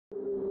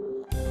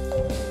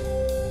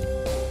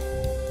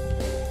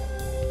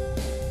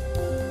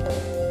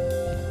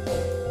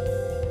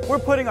We're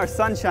putting our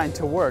sunshine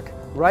to work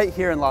right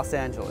here in Los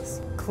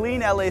Angeles. Clean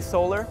LA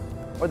solar,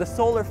 or the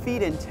solar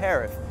feed-in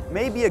tariff,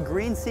 may be a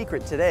green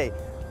secret today,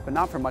 but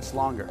not for much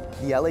longer.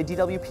 The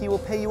LADWP will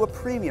pay you a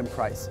premium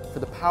price for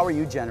the power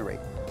you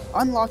generate,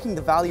 unlocking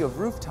the value of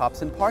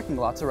rooftops and parking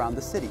lots around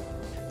the city.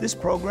 This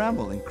program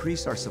will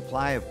increase our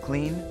supply of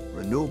clean,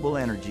 renewable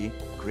energy,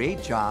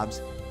 create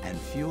jobs, and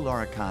fuel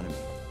our economy.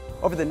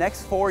 Over the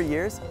next 4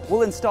 years,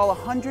 we'll install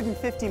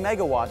 150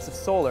 megawatts of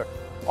solar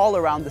all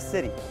around the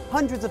city.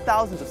 Hundreds of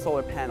thousands of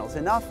solar panels,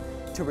 enough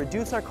to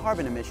reduce our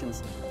carbon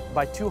emissions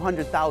by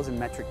 200,000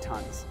 metric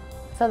tons.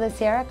 So the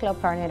Sierra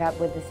Club partnered up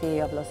with the City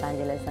of Los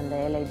Angeles and the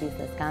LA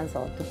Business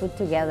Council to put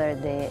together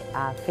the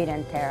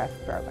Feed-In-Tariff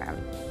program.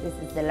 This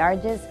is the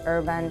largest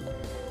urban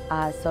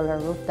solar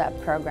rooftop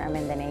program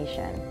in the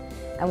nation.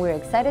 And we're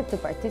excited to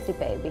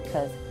participate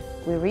because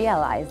we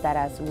realize that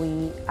as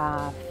we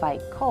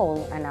fight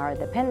coal and our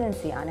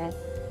dependency on it,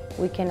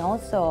 we can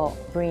also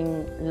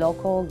bring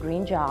local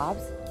green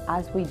jobs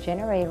as we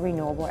generate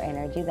renewable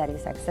energy that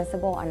is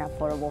accessible and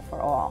affordable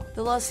for all.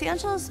 The Los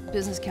Angeles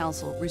Business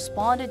Council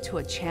responded to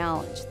a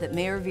challenge that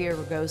Mayor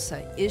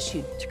Villaraigosa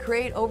issued to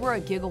create over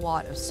 1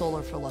 gigawatt of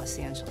solar for Los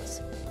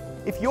Angeles.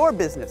 If your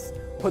business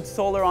puts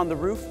solar on the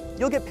roof,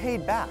 you'll get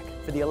paid back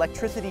for the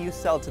electricity you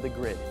sell to the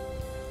grid.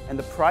 And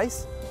the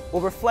price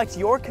will reflect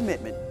your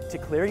commitment to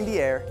clearing the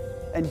air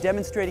and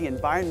demonstrating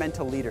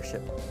environmental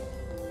leadership.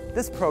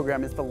 This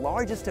program is the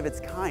largest of its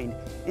kind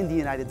in the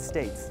United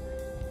States,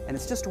 and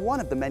it's just one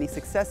of the many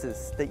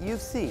successes that you've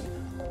seen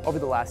over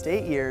the last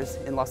 8 years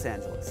in Los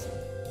Angeles.